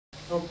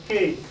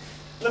Okay,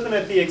 looking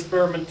at the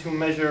experiment to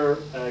measure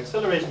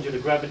acceleration due to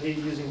gravity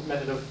using the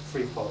method of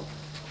free fall.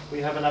 We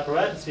have an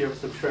apparatus here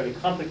which looks fairly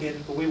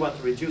complicated, but we want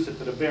to reduce it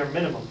to the bare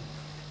minimum.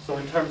 So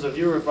in terms of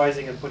you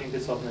revising and putting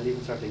this up in a leaving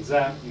cert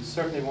exam, you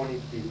certainly won't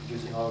need to be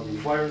producing all of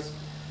these wires.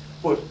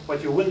 But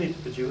what you will need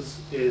to produce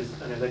is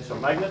an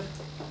electromagnet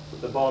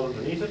with the ball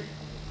underneath it.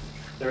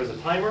 There is a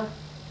timer,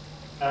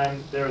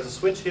 and there is a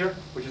switch here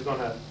which is going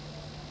to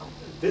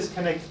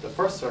disconnect the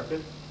first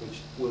circuit,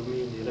 which will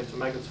mean the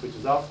electromagnet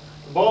switches off.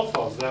 The ball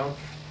falls down.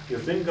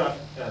 You've then got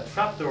a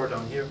trapdoor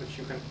down here, which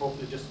you can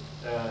hopefully just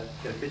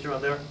get a picture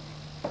on there.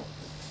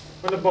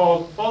 When the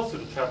ball falls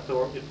through the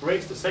trapdoor, it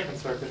breaks the second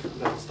circuit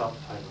and then will stop the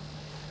timer.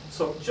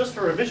 So just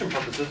for revision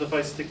purposes, if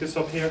I stick this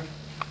up here,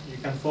 you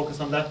can focus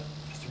on that,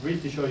 just to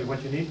briefly show you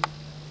what you need.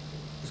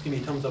 Just give me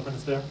a thumbs up when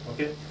it's there,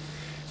 okay?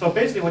 So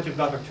basically what you've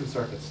got are two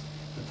circuits.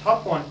 The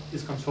top one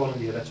is controlling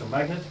the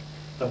electromagnet,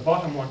 the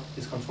bottom one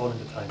is controlling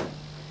the timer.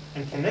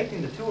 And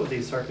connecting the two of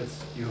these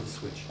circuits, you have a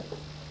switch,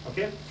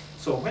 okay?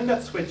 So when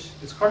that switch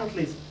is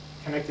currently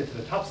connected to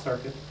the top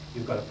circuit,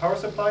 you've got a power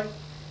supply,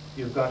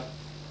 you've got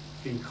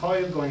the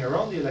coil going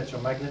around the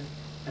electromagnet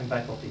and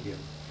back up to here.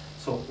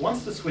 So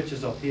once the switch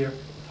is up here,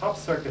 the top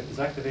circuit is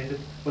activated,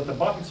 but the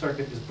bottom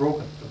circuit is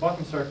broken. The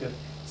bottom circuit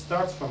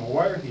starts from a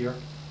wire here,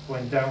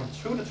 going down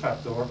through the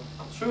trapdoor,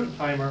 through the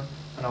timer,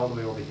 and all the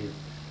way over here.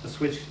 The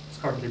switch is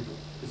currently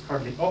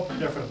up,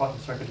 therefore the bottom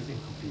circuit is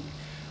incomplete.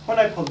 When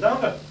I pull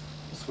down that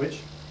switch,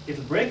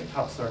 it'll break the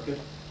top circuit,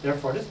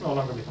 therefore this no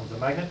longer becomes a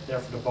magnet,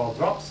 therefore the ball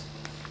drops.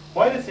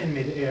 While it's in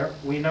mid-air,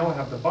 we now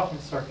have the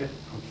bottom circuit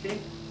complete,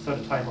 so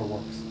the timer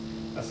works.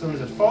 As soon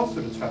as it falls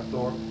through the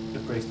trapdoor,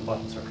 it breaks the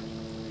bottom circuit.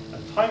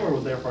 And the timer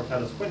will therefore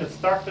tell us when it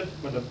started,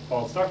 when the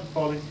ball started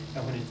falling,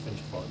 and when it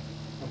finished falling.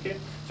 Okay?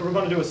 So we're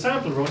going to do a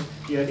sample run.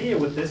 The idea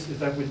with this is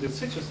that we'll do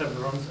 6 or 7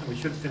 runs, and we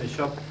should finish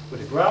up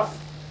with a graph.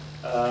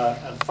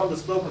 And from the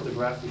slope of the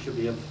graph, we should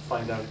be able to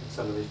find out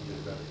acceleration due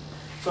to gravity.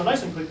 So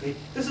nice and quickly,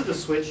 this is the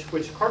switch,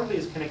 which currently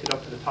is connected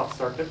up to the top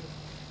circuit.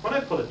 When I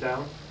pull it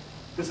down,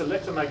 this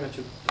electromagnet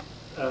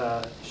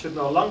should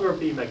no longer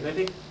be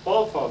magnetic.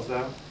 Ball falls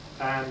down,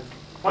 and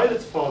while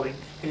it's falling,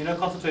 can you now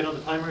concentrate on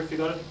the timer if you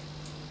got it?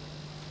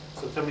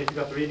 So tell me if you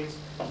got the readings.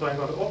 So I'm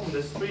going to open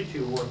this, 3,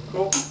 2, 1,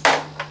 go.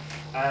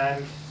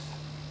 And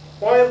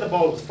while the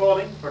ball was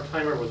falling, our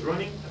timer was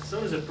running. As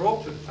soon as it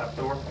broke through the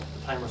trapdoor,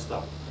 the timer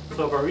stopped.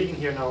 So our reading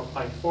here now is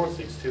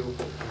 0.462,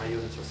 and my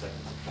units are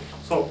seconds.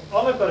 So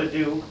all I've got to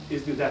do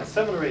is do that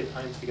 7 or 8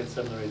 times to get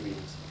 7 or 8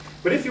 readings.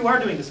 But if you are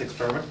doing this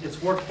experiment, it's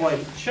worthwhile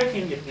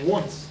checking it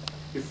once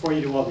before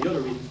you do all the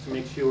other readings to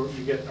make sure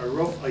you get a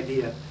rough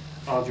idea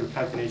of your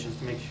calculations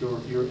to make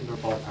sure you're in the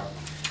ballpark.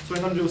 So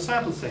I'm going to do a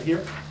sample set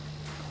here.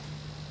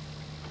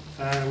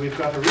 And we've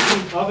got a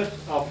reading of it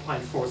of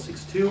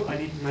 0.462. I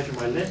need to measure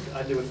my length.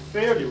 I do it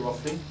fairly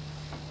roughly.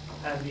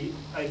 And the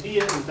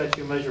idea is that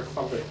you measure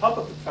from the top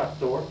of the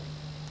trapdoor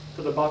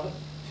to the bottom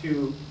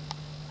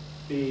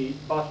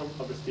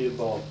of the steel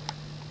ball.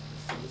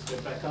 So let's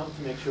get back on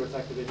to make sure it's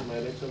activating my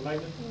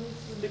electromagnet.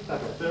 Stick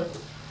that up there.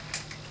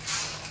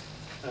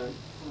 And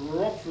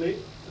roughly,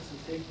 this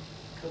will take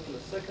a couple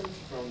of seconds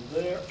from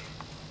there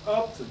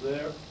up to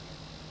there.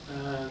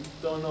 And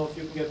don't know if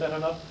you can get that or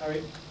not,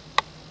 Harry.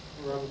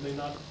 Probably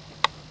not.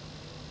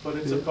 But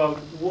it's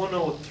about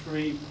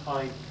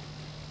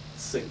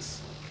 103.6.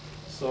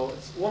 So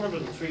it's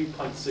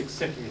 103.6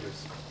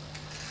 centimeters.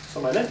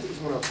 So my length is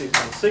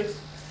 103.6.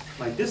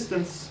 My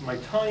distance, my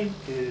time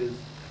is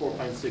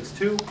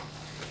 4.62.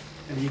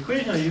 And the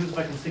equation I use, if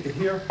I can stick it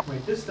here, my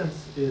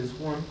distance is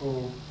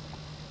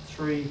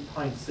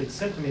 103.6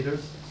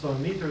 centimeters. So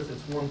in meters,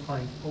 it's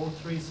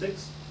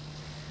 1.036.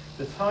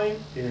 The time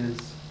is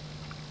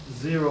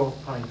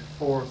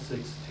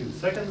 0.462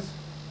 seconds.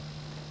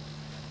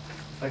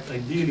 In fact,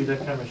 ideally,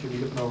 that camera should be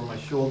looking over my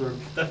shoulder.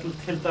 That will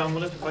tilt down,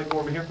 will it, if I go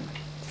over here?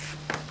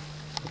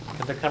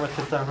 Can the camera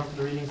tilt down up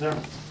the readings there?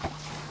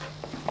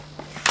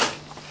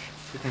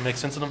 You can make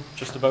sense of them,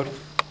 just about.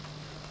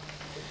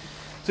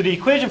 So the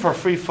equation for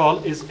free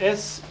fall is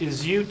S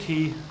is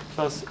ut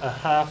plus a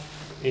half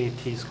at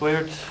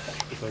squared.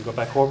 If I go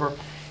back over,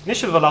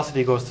 initial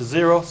velocity goes to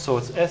 0, so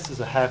it's S is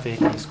a half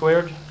at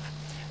squared.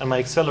 And my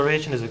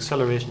acceleration is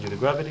acceleration due to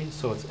gravity,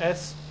 so it's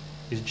S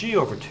is g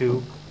over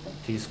 2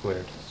 t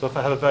squared. So if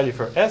I have a value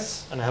for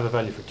S and I have a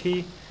value for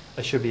t,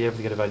 I should be able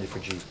to get a value for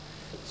g.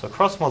 So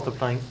cross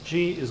multiplying,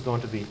 g is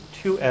going to be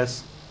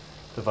 2s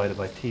divided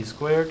by t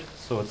squared.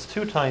 So it's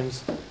 2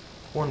 times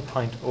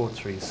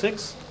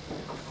 1.036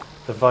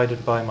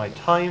 divided by my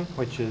time,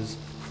 which is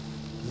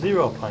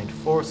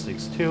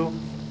 0.462,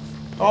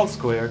 all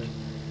squared.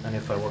 And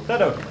if I work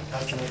that out in my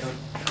calculator,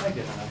 I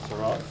get an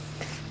answer of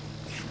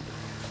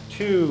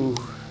 2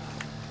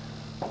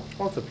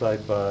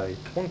 multiplied by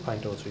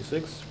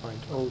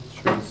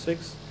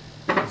 0.036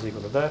 is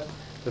equal to that,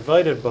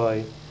 divided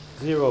by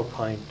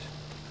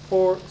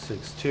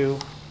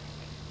 0.462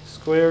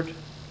 squared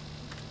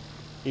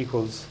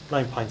equals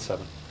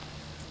 9.7.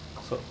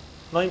 So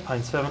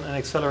 9.7, and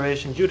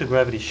acceleration due to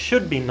gravity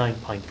should be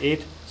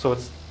 9.8, so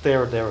it's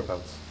there or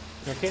thereabouts.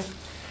 Okay?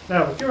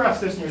 Now, if you're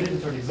asked this in your leaving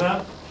cert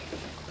exam,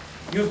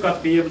 you've got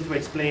to be able to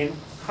explain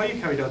how you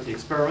carried out the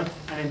experiment,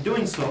 and in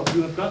doing so,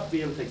 you have got to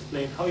be able to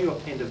explain how you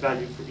obtained a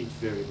value for each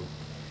variable.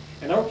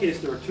 In our case,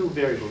 there are two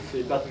variables, so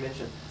you've got to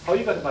mention how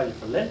you got a value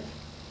for length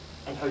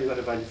and how you got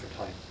a value for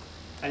time.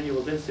 And you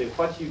will then say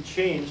what you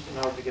changed in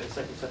order to get a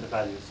second set of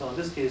values. So in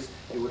this case,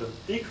 you would have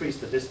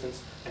decreased the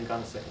distance and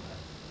gone a second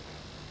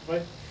time.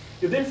 Right?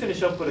 You then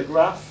finish up with a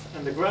graph,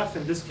 and the graph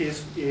in this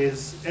case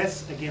is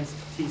s against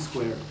t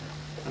squared.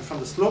 And from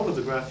the slope of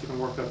the graph, you can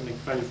work out a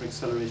value for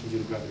acceleration due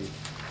to gravity.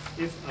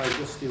 If I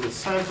just do a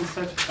sample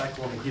set back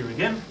over here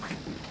again,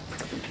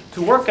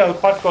 to work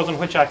out what goes on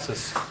which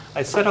axis,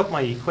 I set up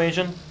my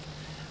equation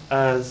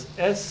as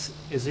s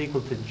is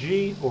equal to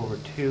g over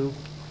 2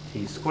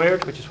 t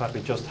squared, which is what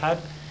we just had.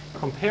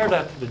 Compare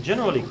that to the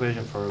general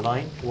equation for a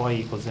line, y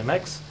equals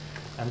mx,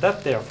 and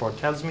that therefore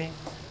tells me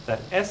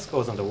that s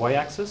goes on the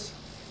y-axis,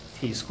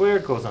 t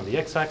squared goes on the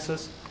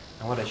x-axis,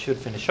 and what I should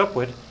finish up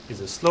with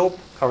is a slope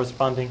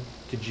corresponding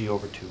to g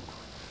over 2.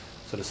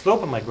 So the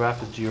slope of my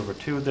graph is g over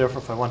 2,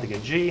 therefore if I want to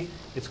get g,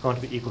 it's going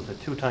to be equal to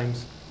 2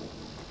 times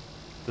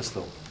the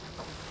slope.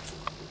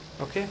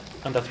 Okay,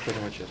 and that's pretty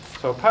much it.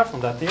 So apart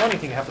from that, the only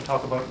thing I have to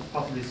talk about is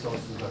possibly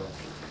sources of error.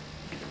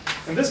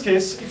 In this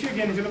case,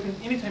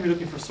 anytime you're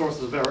looking for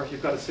sources of error,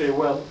 you've got to say,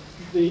 well,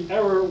 the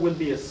error will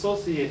be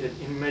associated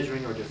in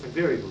measuring our different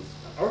variables.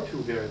 Our two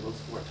variables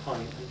were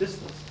time and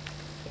distance.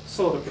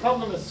 So the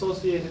problem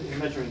associated in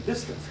measuring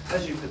distance,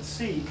 as you could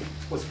see,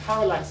 was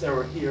parallax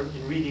error here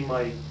in reading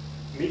my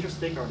meter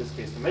stick, or in this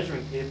case the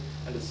measuring tape,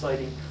 and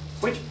deciding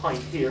which point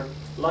here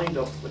lined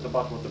up with the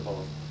bottom of the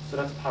ball. So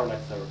that's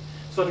parallax error.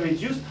 So to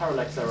reduce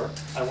parallax error,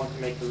 I want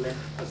to make the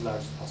length as large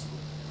as possible.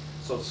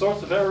 So the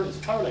source of error is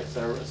parallax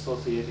error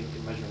associating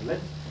in measuring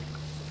length.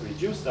 To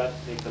reduce that,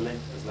 make the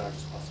length as large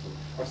as possible,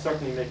 or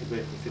certainly make it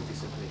greater than 50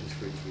 centimeters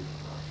for each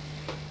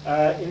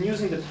reading. In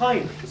using the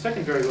time, the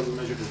second variable we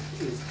measured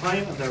is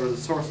time, and there was a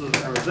source of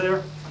error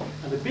there.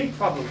 And the big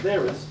problem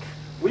there is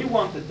we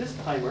wanted this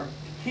timer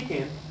to kick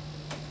in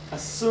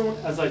as soon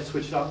as I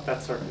switched off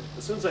that circuit.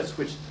 As soon as I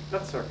switched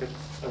that circuit,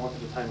 I wanted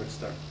the timer to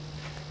start.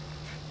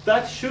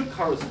 That should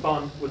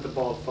correspond with the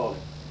ball falling.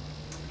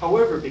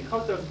 However,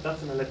 because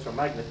that's an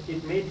electromagnet,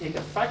 it may take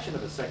a fraction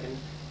of a second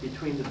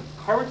between the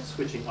current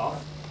switching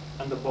off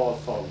and the ball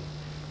falling.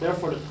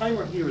 Therefore, the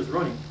timer here is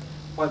running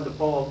while the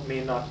ball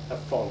may not have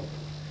fallen.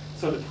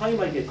 So the time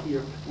I get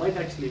here might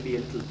actually be a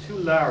little too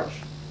large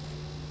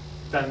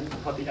than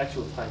what the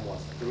actual time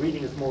was. The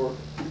reading is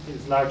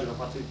larger than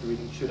what the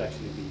reading should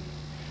actually be.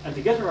 And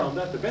to get around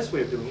that, the best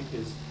way of doing it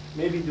is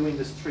maybe doing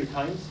this 3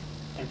 times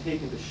and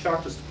taking the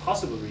shortest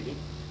possible reading,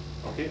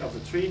 okay, of the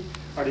 3,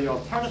 or the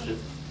alternative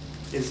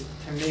is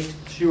to make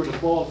sure the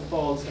ball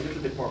falls a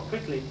little bit more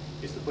quickly,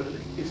 is to put a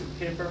little piece of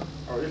paper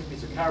or a little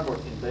piece of cardboard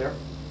in there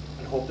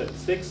and hope that it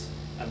sticks,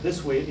 and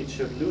this way it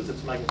should lose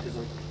its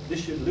magnetism.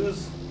 This should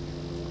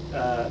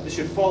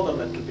fall down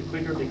a little bit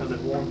quicker because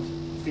it won't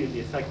feel the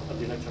effect of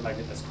the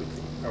electromagnet as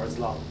quickly or as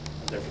long,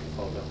 and therefore it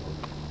will fall down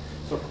quickly.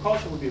 So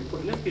precaution would be to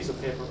put a little piece of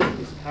paper or a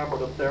piece of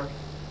cardboard up there,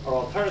 or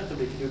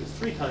alternatively to do this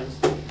 3 times,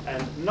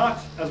 and not,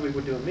 as we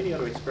would do in many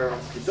other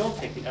experiments, you don't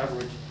take the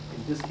average.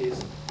 In this case,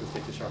 you'll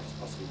take the shortest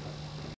possible time.